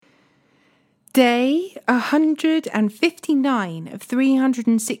Day 159 of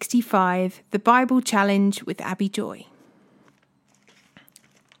 365, the Bible Challenge with Abi Joy.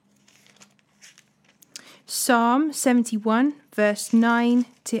 Psalm 71, verse 9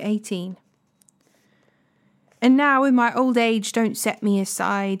 to 18. And now in my old age don't set me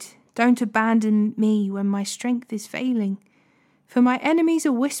aside, don't abandon me when my strength is failing. For my enemies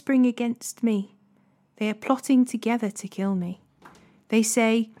are whispering against me, they are plotting together to kill me. They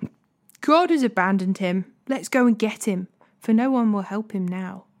say, God has abandoned him. Let's go and get him, for no one will help him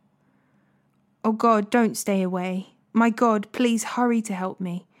now. Oh God, don't stay away. My God, please hurry to help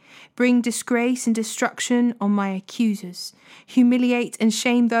me. Bring disgrace and destruction on my accusers. Humiliate and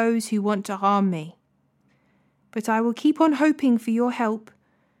shame those who want to harm me. But I will keep on hoping for your help,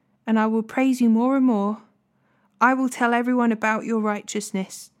 and I will praise you more and more. I will tell everyone about your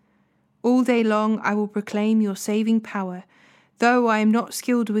righteousness. All day long I will proclaim your saving power. Though I am not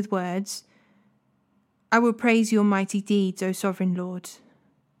skilled with words, I will praise your mighty deeds, O sovereign Lord.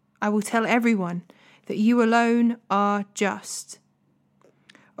 I will tell everyone that you alone are just.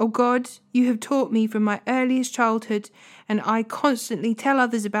 O God, you have taught me from my earliest childhood, and I constantly tell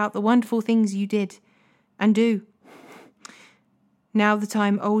others about the wonderful things you did and do. Now that I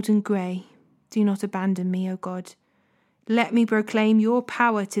am old and grey, do not abandon me, O God. Let me proclaim your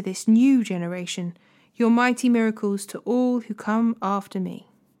power to this new generation, your mighty miracles to all who come after me.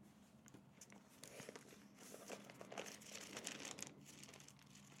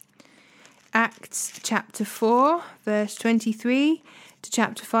 Acts chapter 4, verse 23 to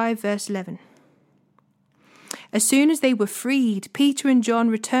chapter 5, verse 11. As soon as they were freed, Peter and John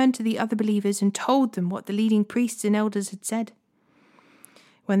returned to the other believers and told them what the leading priests and elders had said.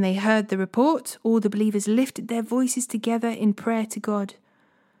 When they heard the report, all the believers lifted their voices together in prayer to God.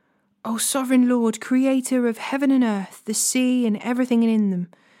 O sovereign Lord, creator of heaven and earth, the sea and everything in them,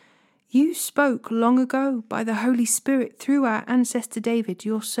 you spoke long ago by the Holy Spirit through our ancestor David,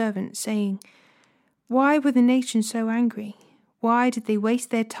 your servant, saying, why were the nations so angry? Why did they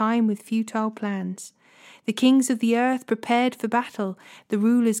waste their time with futile plans? The kings of the earth prepared for battle. The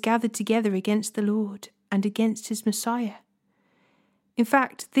rulers gathered together against the Lord and against his Messiah. In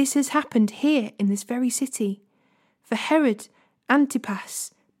fact, this has happened here in this very city. For Herod,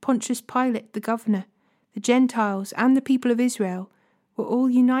 Antipas, Pontius Pilate, the governor, the Gentiles, and the people of Israel were all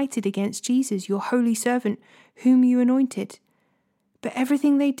united against Jesus, your holy servant, whom you anointed. But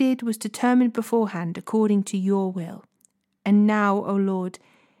everything they did was determined beforehand according to your will. And now, O Lord,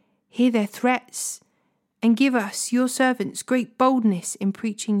 hear their threats, and give us, your servants, great boldness in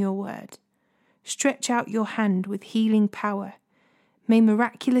preaching your word. Stretch out your hand with healing power. May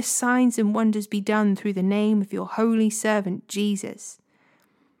miraculous signs and wonders be done through the name of your holy servant Jesus.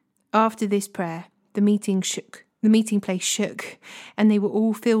 After this prayer, the meeting place shook, and they were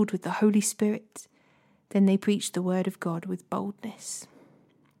all filled with the Holy Spirit. Then they preached the word of God with boldness.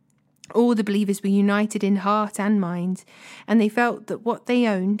 All the believers were united in heart and mind, and they felt that what they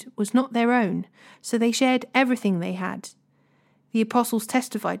owned was not their own, so they shared everything they had. The apostles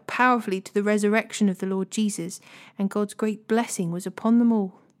testified powerfully to the resurrection of the Lord Jesus, and God's great blessing was upon them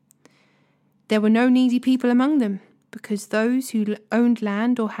all. There were no needy people among them, because those who owned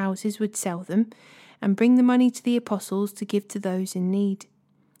land or houses would sell them and bring the money to the apostles to give to those in need.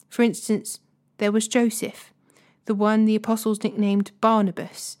 For instance, there was Joseph, the one the apostles nicknamed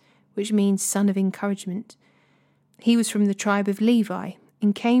Barnabas, which means son of encouragement. He was from the tribe of Levi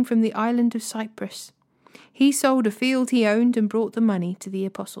and came from the island of Cyprus. He sold a field he owned and brought the money to the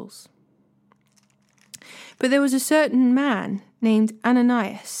apostles. But there was a certain man named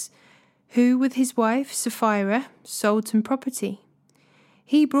Ananias, who with his wife Sapphira sold some property.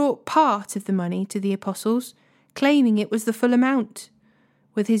 He brought part of the money to the apostles, claiming it was the full amount.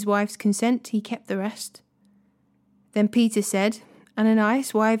 With his wife's consent, he kept the rest. Then Peter said,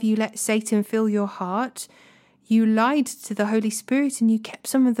 Ananias, why have you let Satan fill your heart? You lied to the Holy Spirit and you kept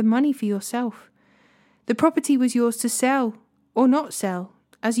some of the money for yourself. The property was yours to sell or not sell,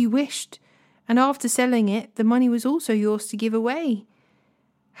 as you wished, and after selling it, the money was also yours to give away.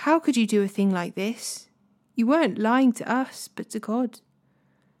 How could you do a thing like this? You weren't lying to us, but to God.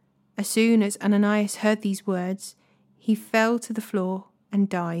 As soon as Ananias heard these words, he fell to the floor and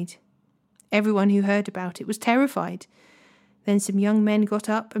died. Everyone who heard about it was terrified. Then some young men got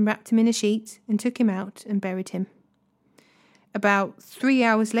up and wrapped him in a sheet and took him out and buried him. About 3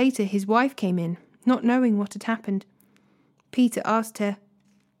 hours later, his wife came in, not knowing what had happened. Peter asked her,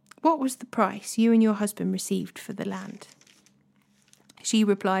 what was the price you and your husband received for the land? She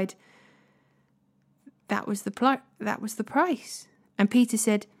replied, that was the price. And Peter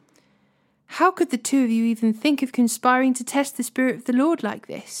said, how could the two of you even think of conspiring to test the Spirit of the Lord like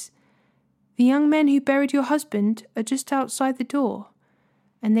this? The young men who buried your husband are just outside the door,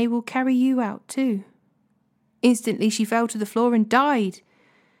 and they will carry you out too." Instantly she fell to the floor and died.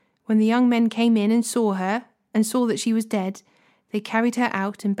 When the young men came in and saw her, and saw that she was dead, they carried her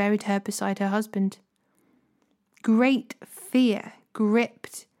out and buried her beside her husband. Great fear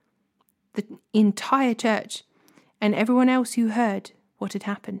gripped the entire church and everyone else who heard what had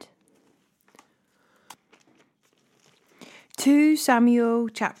happened. 2 Samuel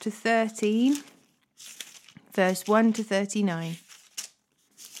chapter 13, verse 1 to 39.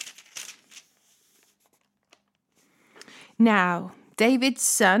 Now, David's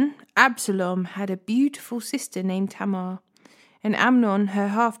son, Absalom, had a beautiful sister named Tamar, and Amnon, her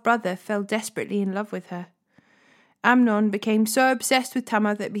half-brother, fell desperately in love with her. Amnon became so obsessed with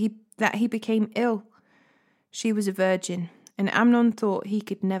Tamar that he became ill. She was a virgin, and Amnon thought he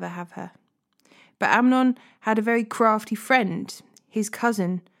could never have her. But Amnon had a very crafty friend, his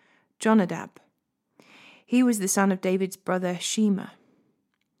cousin, Jonadab. He was the son of David's brother Shema.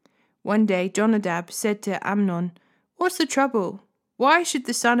 One day Jonadab said to Amnon, "What's the trouble? Why should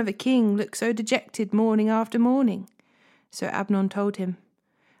the son of a king look so dejected morning after morning?" So Amnon told him,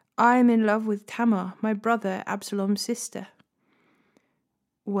 "I am in love with Tamar, my brother Absalom's sister."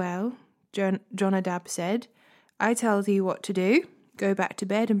 "Well," Jonadab said, "I tell you what to do. Go back to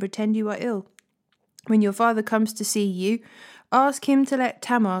bed and pretend you are ill. When your father comes to see you, ask him to let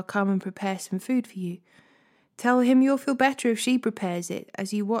Tamar come and prepare some food for you. Tell him you'll feel better if she prepares it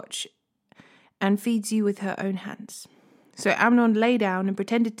as you watch and feeds you with her own hands." So Amnon lay down and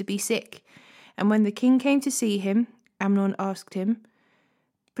pretended to be sick, and when the king came to see him, Amnon asked him,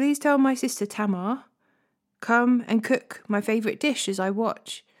 "Please tell my sister Tamar, come and cook my favourite dish as I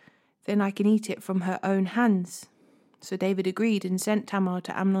watch. Then I can eat it from her own hands." So David agreed and sent Tamar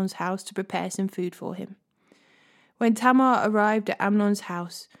to Amnon's house to prepare some food for him. When Tamar arrived at Amnon's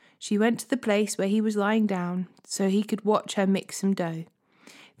house, she went to the place where he was lying down so he could watch her mix some dough.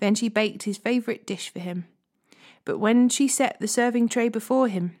 Then she baked his favourite dish for him. But when she set the serving tray before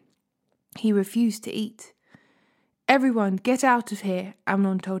him, he refused to eat. "Everyone, get out of here,"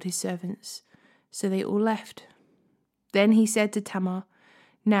 Amnon told his servants. So they all left. Then he said to Tamar,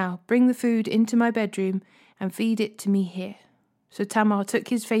 "Now bring the food into my bedroom and feed it to me here." So Tamar took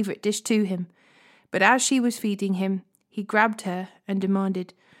his favourite dish to him. But as she was feeding him, he grabbed her and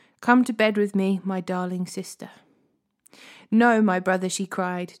demanded, "Come to bed with me, my darling sister." "No, my brother," she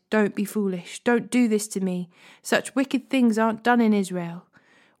cried. "Don't be foolish. Don't do this to me. Such wicked things aren't done in Israel.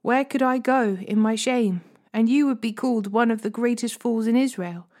 Where could I go in my shame? And you would be called one of the greatest fools in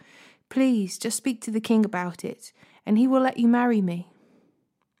Israel. Please, just speak to the king about it, and he will let you marry me."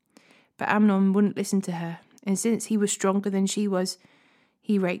 But Amnon wouldn't listen to her, and since he was stronger than she was,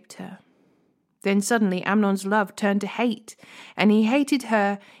 he raped her. Then suddenly Amnon's love turned to hate, and he hated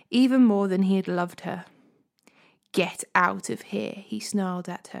her even more than he had loved her. "Get out of here," he snarled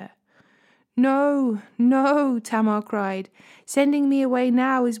at her. "No, no," Tamar cried. "Sending me away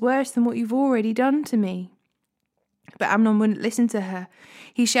now is worse than what you've already done to me." But Amnon wouldn't listen to her.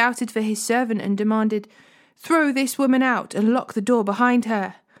 He shouted for his servant and demanded, "Throw this woman out and lock the door behind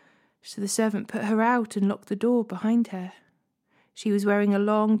her." So the servant put her out and locked the door behind her. She was wearing a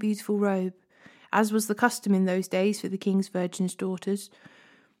long, beautiful robe, as was the custom in those days for the king's virgin's daughters.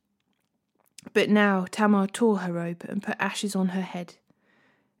 But now Tamar tore her robe and put ashes on her head.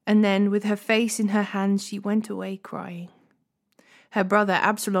 And then, with her face in her hands, she went away crying. Her brother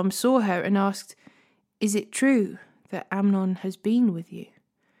Absalom saw her and asked, "Is it true that Amnon has been with you?"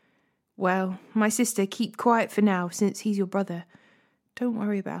 "Well, my sister, keep quiet for now, since he's your brother. Don't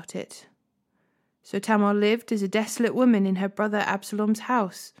worry about it." So Tamar lived as a desolate woman in her brother Absalom's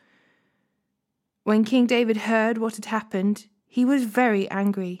house. When King David heard what had happened, he was very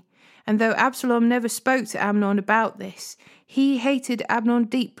angry, and though Absalom never spoke to Amnon about this, he hated Amnon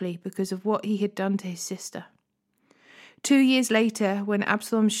deeply because of what he had done to his sister. 2 years later, when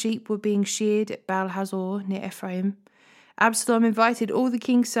Absalom's sheep were being sheared at Baal-Hazor near Ephraim, Absalom invited all the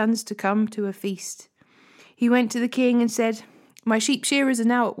king's sons to come to a feast. He went to the king and said, "My sheep shearers are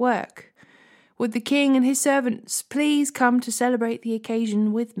now at work. Would the king and his servants please come to celebrate the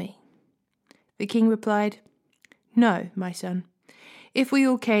occasion with me?" The king replied, "No, my son. If we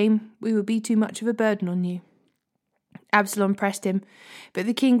all came, we would be too much of a burden on you." Absalom pressed him, but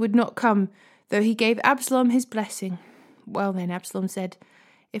the king would not come, though he gave Absalom his blessing. "Well then," Absalom said,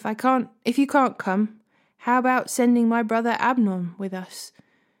 if you can't come, how about sending my brother Amnon with us?"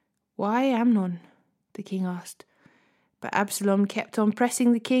 "Why Amnon?" the king asked. But Absalom kept on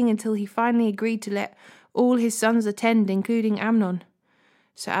pressing the king until he finally agreed to let all his sons attend, including Amnon.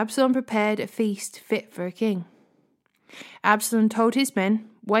 So Absalom prepared a feast fit for a king. Absalom told his men,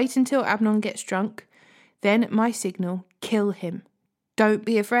 Wait until Amnon gets drunk. Then at my signal, kill him. Don't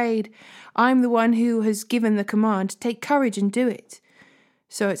be afraid. I'm the one who has given the command. Take courage and do it."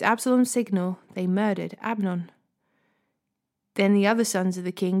 So at Absalom's signal, they murdered Amnon. Then the other sons of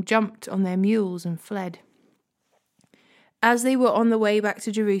the king jumped on their mules and fled. As they were on the way back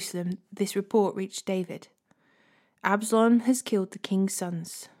to Jerusalem, this report reached David. "Absalom has killed the king's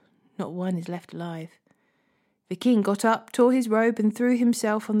sons. Not one is left alive." The king got up, tore his robe, and threw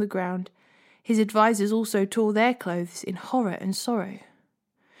himself on the ground. His advisers also tore their clothes in horror and sorrow.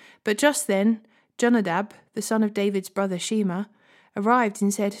 But just then, Jonadab, the son of David's brother Shema, arrived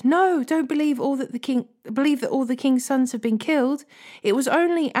and said, "No, don't believe that all the king's sons have been killed. It was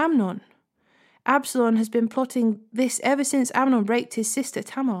only Amnon. Absalom has been plotting this ever since Amnon raped his sister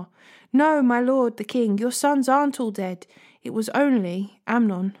Tamar. No, my lord the king, your sons aren't all dead. It was only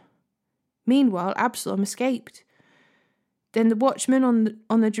Amnon." Meanwhile, Absalom escaped. Then the watchman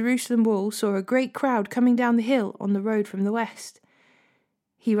on the Jerusalem wall saw a great crowd coming down the hill on the road from the west.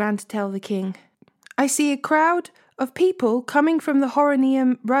 He ran to tell the king, "I see a crowd of people coming from the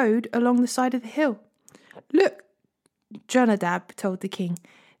Horonaim road along the side of the hill." "Look," Jonadab told the king,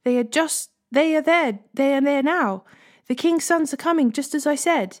 They are there now. The king's sons are coming, just as I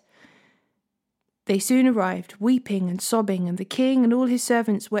said." They soon arrived, weeping and sobbing, and the king and all his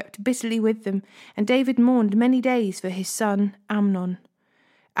servants wept bitterly with them, and David mourned many days for his son Amnon.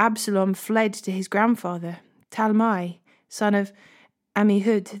 Absalom fled to his grandfather, Talmai, son of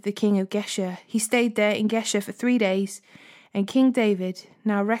Ammihud, the king of Geshur. He stayed there in Geshur for 3 days, and King David,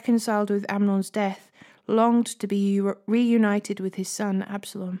 now reconciled with Amnon's death, longed to be reunited with his son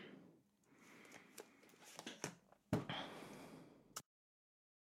Absalom.